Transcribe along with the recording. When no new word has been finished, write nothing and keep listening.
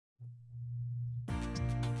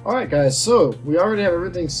Alright guys, so we already have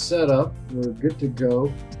everything set up, we're good to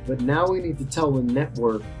go, but now we need to tell the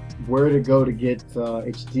network where to go to get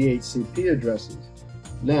its DHCP addresses.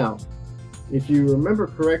 Now, if you remember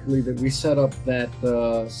correctly that we set up that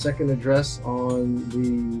second address on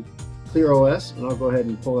the ClearOS, and I'll go ahead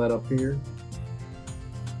and pull that up here.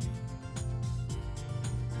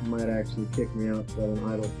 It might actually kick me out so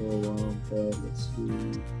I'm idle for a while, but let's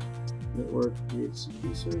see, network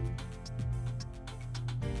DHCP server.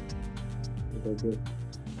 Okay, good.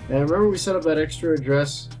 And remember we set up that extra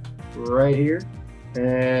address right here,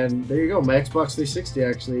 and there you go, my Xbox 360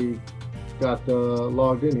 actually got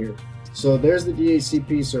logged in here. So there's the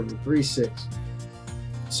DHCP server 3.6.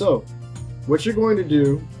 So what you're going to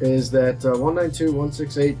do is that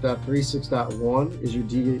 192.168.36.1 is your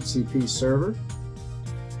DHCP server.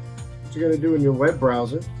 What you're going to do in your web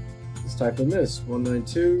browser is type in this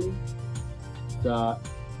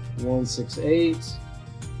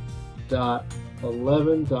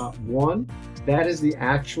 192.168.11.1. That is the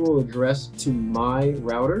actual address to my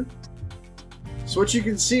router. So what you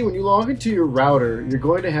can see when you log into your router, you're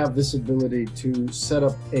going to have this ability to set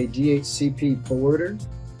up a DHCP forwarder.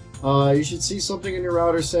 You should see something in your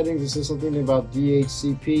router settings that says something about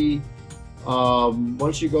DHCP.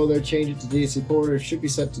 Once you go there, change it to DHCP forwarder. It should be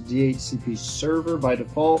set to DHCP server by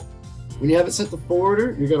default. When you have it set to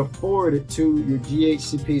forwarder, you're going to forward it to your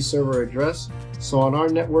DHCP server address. So on our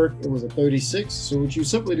network, it was a 36. So what you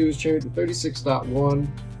simply do is change it to 36.1,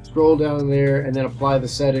 scroll down there, and then apply the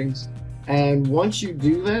settings. And once you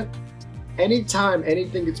do that, anytime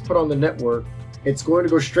anything gets put on the network, it's going to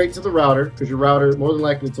go straight to the router, because your router, more than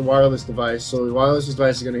likely, it's a wireless device. So the wireless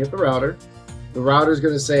device is going to hit the router. The router is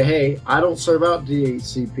going to say, hey, I don't serve out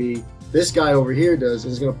DHCP. This guy over here does,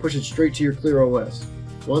 and it's going to push it straight to your ClearOS.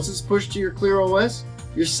 Once it's pushed to your ClearOS,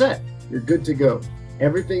 you're set. You're good to go.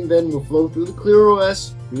 Everything then will flow through the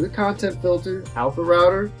ClearOS, through the content filter, out the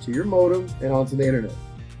router, to your modem, and onto the internet.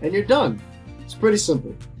 And you're done. It's pretty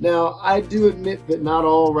simple. Now, I do admit that not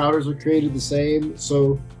all routers are created the same,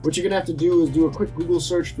 so what you're going to have to do is do a quick Google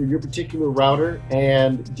search for your particular router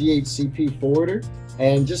and DHCP forwarder,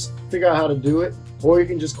 and just figure out how to do it, or you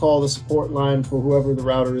can just call the support line for whoever the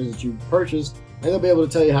router is that you purchased, and they'll be able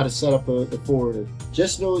to tell you how to set up the forwarder.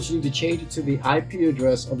 Just know that you need to change it to the IP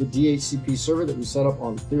address of the DHCP server that we set up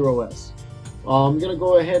on ClearOS. I'm going to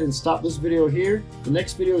go ahead and stop this video here. The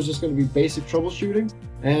next video is just going to be basic troubleshooting,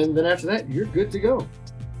 and then after that, you're good to go.